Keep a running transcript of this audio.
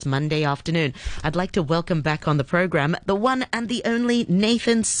Monday afternoon. I'd like to welcome back on the program the one and the only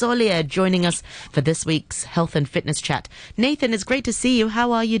Nathan Solier joining us for this week's Health and Fitness Chat. Nathan, it's great to see you.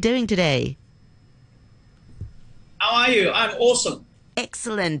 How are you doing today? How are you? I'm awesome.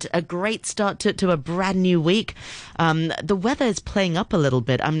 Excellent. A great start to a brand new week. The weather is playing up a little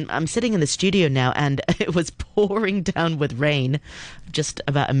bit. I'm sitting in the studio now and it was pouring down with rain just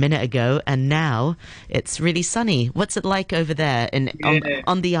about a minute ago, and now it's really sunny. What's it like over there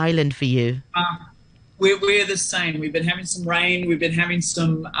on the island for you? We're the same. We've been having some rain. We've been having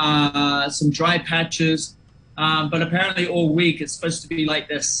some dry patches, but apparently all week it's supposed to be like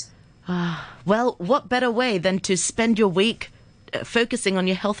this. Well, what better way than to spend your week focusing on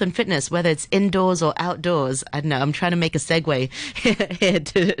your health and fitness, whether it's indoors or outdoors? I don't know, I'm trying to make a segue here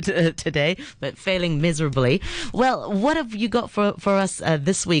today, but failing miserably. Well, what have you got for us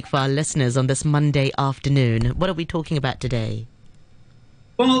this week for our listeners on this Monday afternoon? What are we talking about today?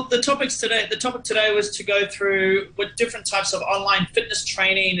 Well, the topic today was to go through what different types of online fitness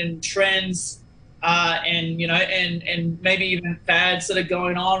training and trends, and maybe even fads that are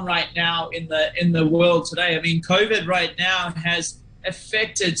going on right now in the world today. I mean, COVID right now has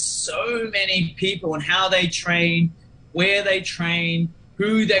affected so many people and how they train, where they train,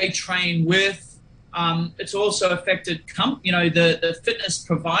 who they train with. It's also affected, the fitness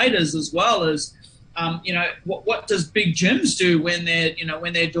providers as well as, what does big gyms do when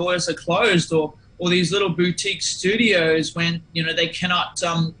their doors are closed, or these little boutique studios when they cannot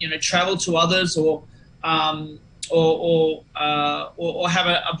travel to others or have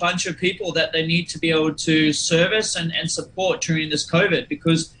a bunch of people that they need to be able to service and support during this COVID.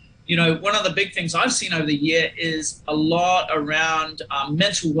 Because one of the big things I've seen over the year is a lot around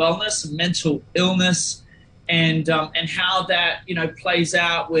mental wellness and mental illness, and how that plays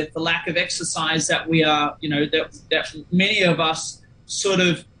out with the lack of exercise that we are that many of us sort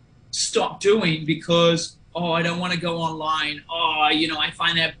of stop doing because I don't want to go online, I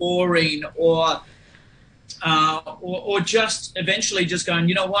find that boring, or just eventually just going,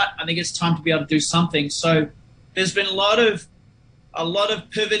 you know what, I think it's time to be able to do something. So there's been a lot of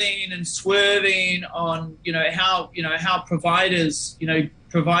pivoting and swerving on how providers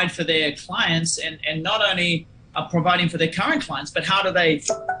provide for their clients, and not only are providing for their current clients, but how do they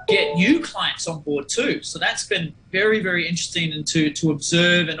get new clients on board too. So that's been very, very interesting and to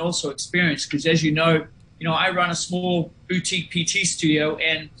observe and also experience, because as you know, I run a small boutique PT studio,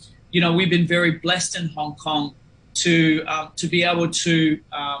 and we've been very blessed in Hong Kong to be able to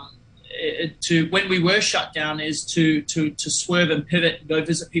when we were shut down is to swerve and pivot and go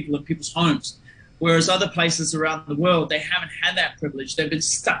visit people in people's homes, whereas other places around the world, they haven't had that privilege. They've been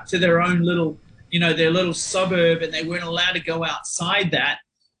stuck to their own little their little suburb, and they weren't allowed to go outside that.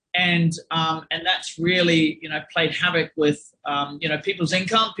 And that's really, played havoc with, people's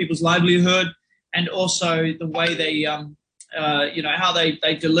income, people's livelihood, and also the way they, how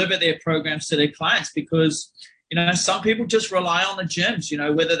they deliver their programs to their clients. Because, some people just rely on the gyms,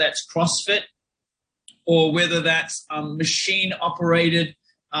 whether that's CrossFit or whether that's machine operated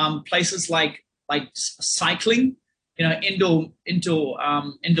places like cycling, indoor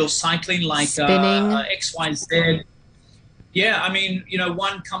cycling, like XYZ. Yeah, I mean,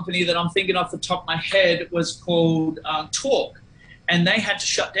 one company that I'm thinking off the top of my head was called Talk, and they had to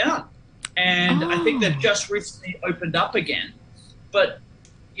shut down. And I think they've just recently opened up again. But,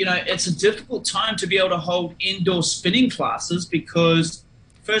 it's a difficult time to be able to hold indoor spinning classes because,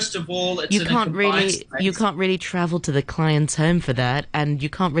 first of all, it's you can't really travel to the client's home for that, and you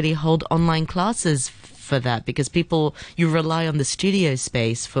can't really hold online classes for that because you rely on the studio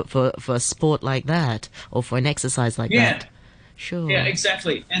space for a sport like that or for an exercise like that. Sure. Yeah,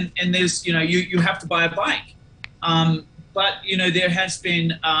 exactly. And there's, you have to buy a bike. But, there has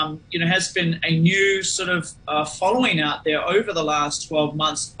been a new sort of following out there over the last 12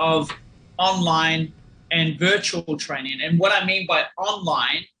 months of online and virtual training. And what I mean by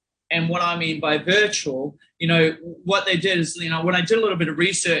online and what I mean by virtual, what they did is, when I did a little bit of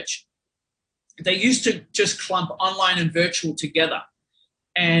research, they used to just clump online and virtual together.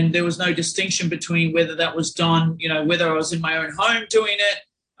 And there was no distinction between whether that was done, whether I was in my own home doing it,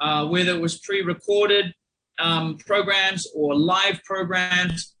 whether it was pre-recorded programs or live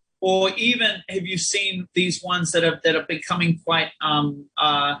programs, or even have you seen these ones that are becoming quite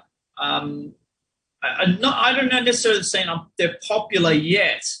I don't know necessarily saying they're popular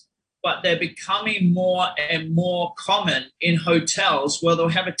yet, but they're becoming more and more common in hotels where they'll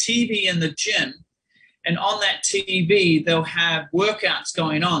have a TV in the gym, and on that TV they'll have workouts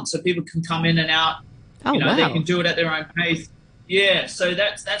going on, so people can come in and out. Wow. They can do it at their own pace. Yeah, so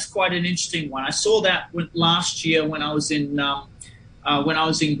that's quite an interesting one. I saw that last year when I was in when I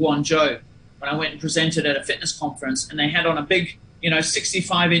was in Guangzhou, when I went and presented at a fitness conference, and they had on a big,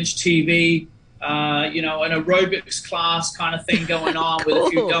 65-inch TV, an aerobics class kind of thing going on with a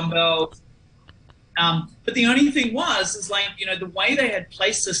few dumbbells. But the only thing is like, the way they had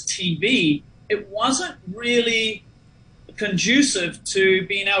placed this TV, it wasn't really conducive to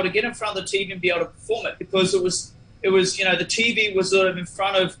being able to get in front of the TV and be able to perform it, because it was, the TV was sort of in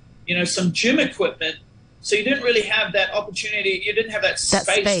front of, some gym equipment. So you didn't really have that opportunity. You didn't have that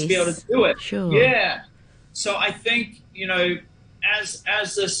space to be able to do it. Sure. Yeah. So I think,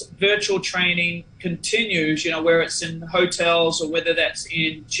 as this virtual training continues, where it's in hotels or whether that's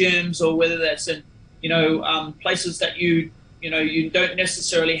in gyms or whether that's in, places that you don't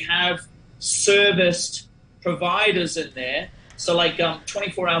necessarily have serviced providers in there. So like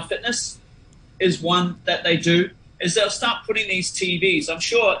 24-hour fitness is one that they do, is they'll start putting these TVs. I'm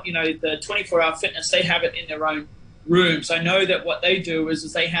sure, the 24-hour fitness, they have it in their own rooms. I know that what they do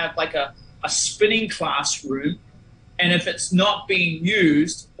is they have like a spinning class room, and if it's not being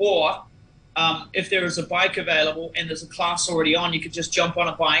used, or if there is a bike available and there's a class already on, you could just jump on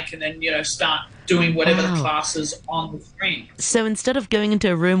a bike and then, start doing whatever the class is on the screen. So instead of going into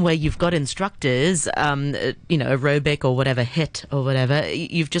a room where you've got instructors, aerobic or whatever, HIIT or whatever,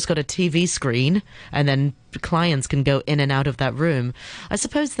 you've just got a TV screen, and then clients can go in and out of that room. I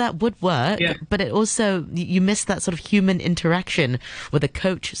suppose that would work, but it also, you miss that sort of human interaction with a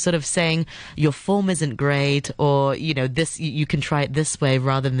coach sort of saying your form isn't great, or, this, you can try it this way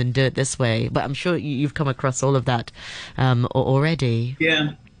rather than do it this way. But I'm sure you've come across all of that already.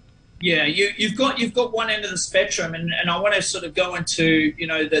 Yeah, you've got one end of the spectrum, and I want to sort of go into,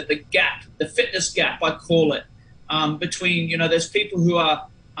 the gap, the fitness gap, I call it, between, there's people who are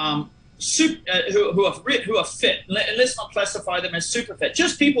who are fit. Let's not classify them as super fit.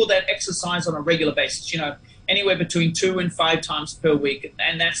 Just people that exercise on a regular basis, anywhere between 2 and 5 times per week,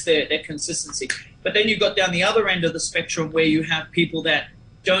 and that's their consistency. But then you've got down the other end of the spectrum where you have people that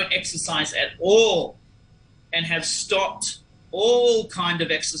don't exercise at all and have stopped all kind of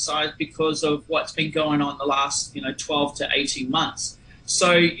exercise because of what's been going on the last 12 to 18 months.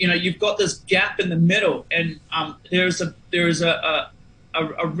 So you've got this gap in the middle, and there is a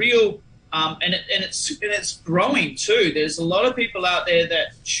real and it's growing too. There's a lot of people out there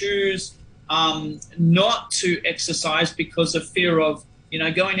that choose not to exercise because of fear of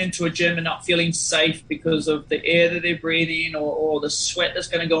going into a gym and not feeling safe because of the air that they're breathing, or the sweat that's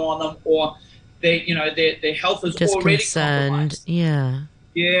going to go on them, or their health is just already concerned. compromised.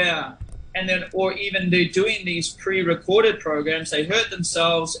 Yeah. And then, or even they're doing these pre-recorded programs, they hurt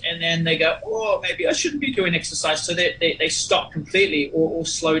themselves, and then they go, oh, maybe I shouldn't be doing exercise. So they stop completely or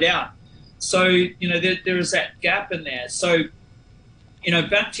slow down. So, there is that gap in there. So,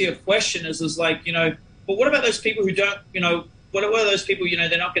 back to your question is like, but what about those people who don't, what are those people,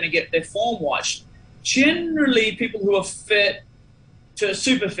 they're not going to get their form watched? Generally, people who are fit to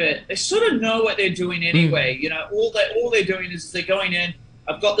super fit, they sort of know what they're doing anyway. All they're doing is they're going in.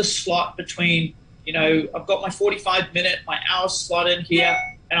 I've got the slot between, I've got my 45-minute, my hour slot in here,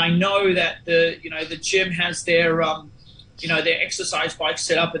 and I know that the gym has their, their exercise bike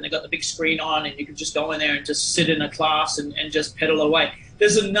set up, and they've got the big screen on, and you can just go in there and just sit in a class and just pedal away.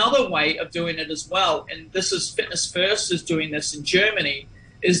 There's another way of doing it as well, and this is Fitness First is doing this in Germany,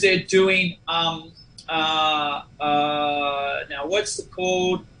 is they're doing, now what's it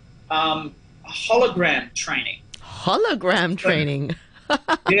called? Hologram training. Hologram training.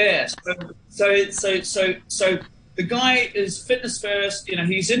 Yes. So the guy is Fitness First.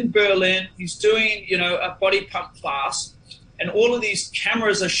 He's in Berlin. He's doing, a body pump class, and all of these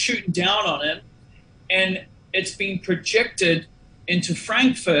cameras are shooting down on him, and it's being projected into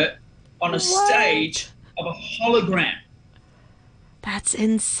Frankfurt on a stage of a hologram. That's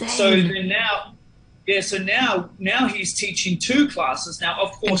insane. So then now he's teaching 2 classes. Now,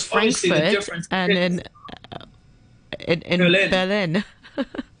 of course, obviously the difference and in Berlin.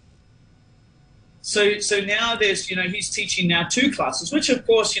 So now there's, he's teaching now 2 classes, which of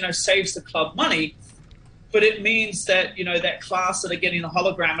course, saves the club money, but it means that, that class that are getting the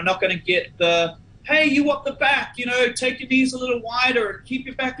hologram are not going to get the, hey, you up the back, take your knees a little wider and keep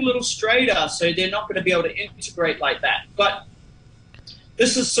your back a little straighter. So they're not going to be able to integrate like that. But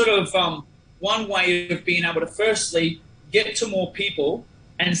this is sort of one way of being able to firstly get to more people,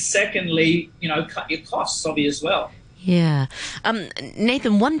 and secondly, cut your costs obviously as well. Yeah.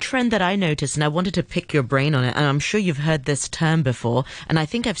 Nathan, one trend that I noticed, and I wanted to pick your brain on it, and I'm sure you've heard this term before, and I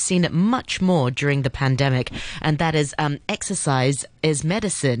think I've seen it much more during the pandemic, and that is exercise is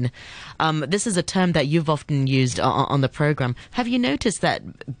medicine. This is a term that you've often used on the program. Have you noticed that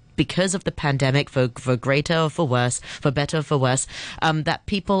because of the pandemic, for greater or for worse, for better or for worse, that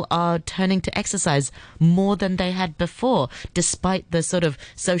people are turning to exercise more than they had before, despite the sort of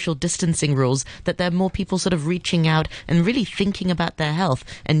social distancing rules, that there are more people sort of reaching out and really thinking about their health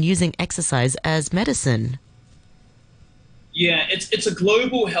and using exercise as medicine. Yeah, it's a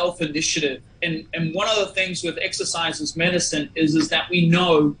global health initiative. And one of the things with exercise as medicine is that we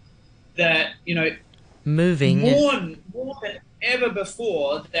know that, moving more than ever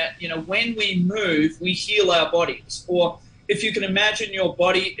before, that, when we move, we heal our bodies. Or if you can imagine, your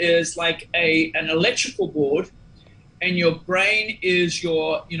body is like an electrical board, and your brain is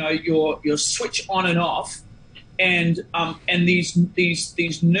your switch on and off. And these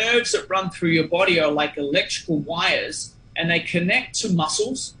nerves that run through your body are like electrical wires, and they connect to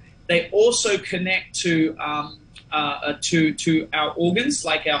muscles. They also connect to our organs,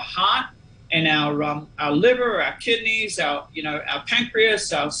 like our heart and our liver, our kidneys, our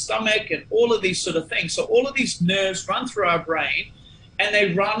pancreas, our stomach, and all of these sort of things. So all of these nerves run through our brain, and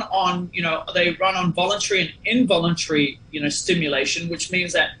they run on voluntary and involuntary stimulation, which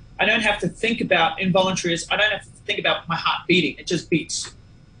means that I don't have to think about involuntary. I don't have to think about my heart beating. It just beats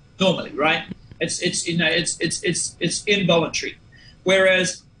normally, right? It's involuntary.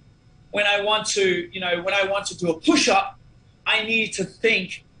 Whereas when I want to do a push-up, I need to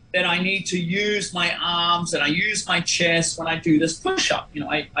think that I need to use my arms and I use my chest when I do this push-up.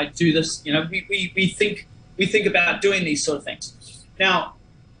 I do this. We think about doing these sort of things. Now,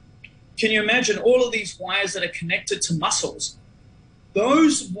 can you imagine all of these wires that are connected to muscles?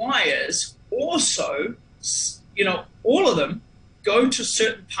 Those wires also, all of them go to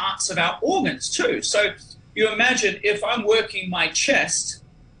certain parts of our organs too. So you imagine if I'm working my chest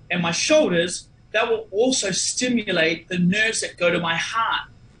and my shoulders, that will also stimulate the nerves that go to my heart.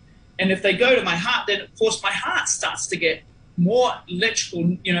 And if they go to my heart, then of course my heart starts to get more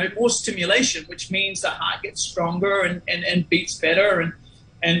electrical, more stimulation, which means the heart gets stronger and beats better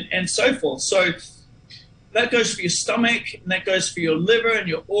and so forth. So that goes for your stomach, and that goes for your liver and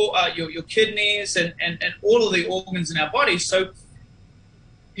your kidneys and all of the organs in our body. So,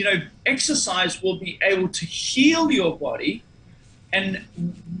 exercise will be able to heal your body. And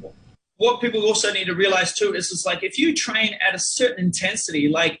what people also need to realize too is it's like if you train at a certain intensity,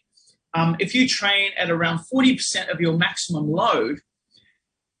 like if you train at around 40% of your maximum load,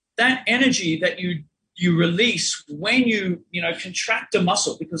 that energy that you release when you contract a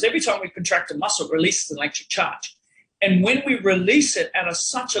muscle, because every time we contract a muscle, it releases an electric charge. And when we release it at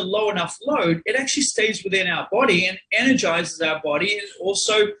such a low enough load, it actually stays within our body and energizes our body, and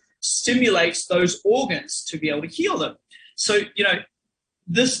also stimulates those organs to be able to heal them. So,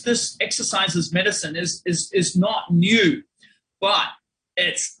 this exercise as medicine is not new, but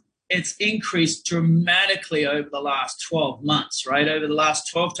it's increased dramatically over the last 12 months, right? Over the last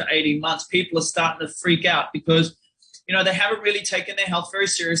 12 to 18 months, people are starting to freak out because, they haven't really taken their health very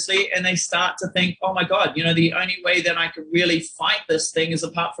seriously, and they start to think, oh my God, the only way that I can really fight this thing is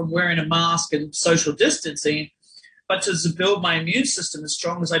apart from wearing a mask and social distancing, but to build my immune system as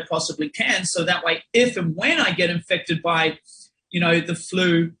strong as I possibly can. So that way, if and when I get infected by, the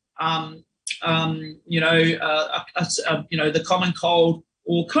flu, the common cold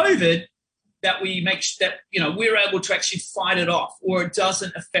or COVID, that we make that we're able to actually fight it off, or it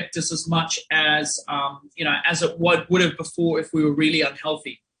doesn't affect us as much as as it would have before if we were really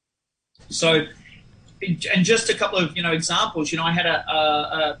unhealthy. So, and just a couple of examples. I had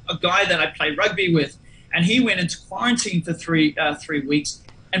a guy that I played rugby with, and he went into quarantine for 3 weeks,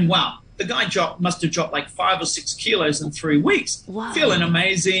 and wow, the guy must have dropped like 5 or 6 kilos in 3 weeks. Wow. Feeling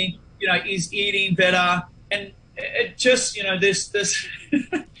amazing. He's eating better, and it just this.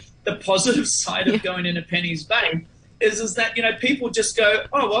 The positive side of going into Penny's Bay is that people just go,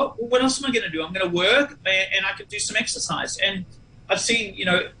 oh well, what else am I going to do? I'm going to work and I can do some exercise. And I've seen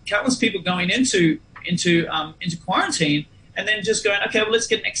countless people going into quarantine and then just going, okay, well, let's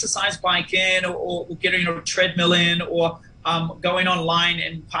get an exercise bike in, or getting a treadmill in, or going online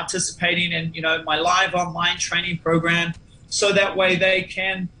and participating in my live online training program, so that way they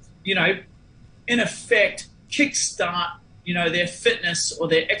can in effect kickstart their fitness or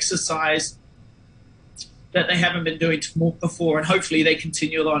their exercise that they haven't been doing before, and hopefully they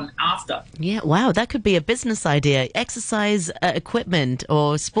continue on after. Yeah, wow, that could be a business idea. Exercise equipment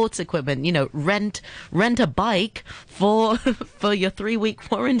or sports equipment, rent a bike for your 3-week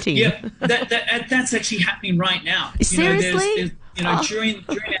quarantine. Yeah, that's actually happening right now. Seriously? During our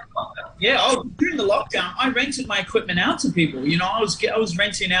lockdown, during the lockdown, I rented my equipment out to people. I was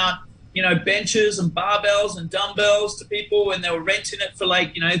renting out benches and barbells and dumbbells to people, and they were renting it for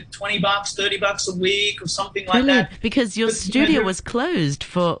like, $20, $30 a week or something like Brilliant, that. because your studio was closed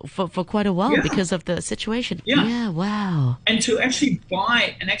for quite a while Yeah. because of the situation. Yeah. Wow. And to actually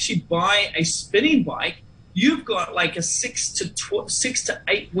buy a spinning bike, you've got like a 6 to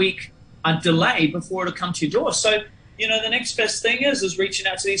 8 week delay before it'll come to your door. So, the next best thing is reaching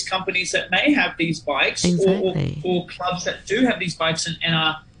out to these companies that may have these bikes, Exactly. or clubs that do have these bikes and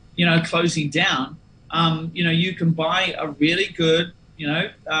are, closing down. You can buy a really good,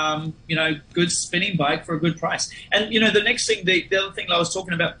 good spinning bike for a good price. And, the next thing, the other thing I was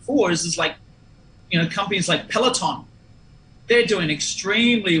talking about before is like, companies like Peloton. They're doing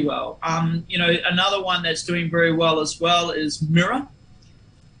extremely well. Another one that's doing very well as well is Mirror.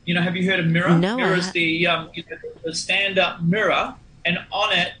 Have you heard of Mirror? No, Mirror is the stand-up mirror, and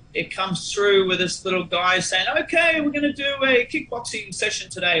on it, it comes through with this little guy saying, okay, we're going to do a kickboxing session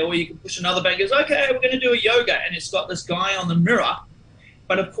today, or you can push another button. It goes, okay, we're going to do a yoga, and it's got this guy on the mirror,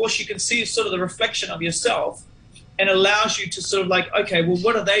 but of course you can see sort of the reflection of yourself, and allows you to sort of like, okay, well,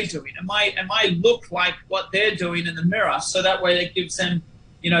 what are they doing? Am I look like what they're doing in the mirror? So that way it gives them,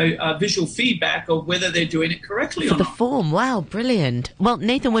 visual feedback of whether they're doing it correctly For or the not. form. Wow, brilliant. Well,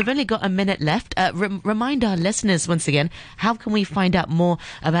 Nathan, we've only got a minute left. Remind our listeners once again, how can we find out more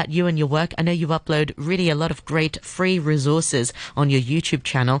about you and your work? I know you upload really a lot of great free resources on your YouTube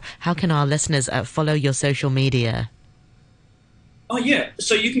channel. How can our listeners follow your social media? Oh, yeah.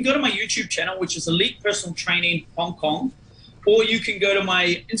 So you can go to my YouTube channel, which is Elite Personal Training Hong Kong, or you can go to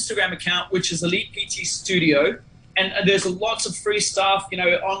my Instagram account, which is Elite PT Studio. And there's lots of free stuff,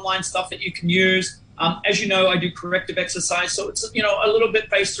 online stuff that you can use. As you know, I do corrective exercise. So it's, a little bit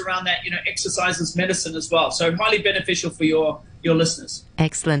based around that, exercise as medicine as well. So highly beneficial for your listeners.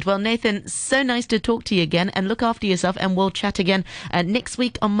 Excellent. Well, Nathan, so nice to talk to you again, and look after yourself, and we'll chat again next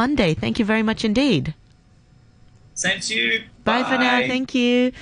week on Monday. Thank you very much indeed. Same to you. Bye for now. Thank you.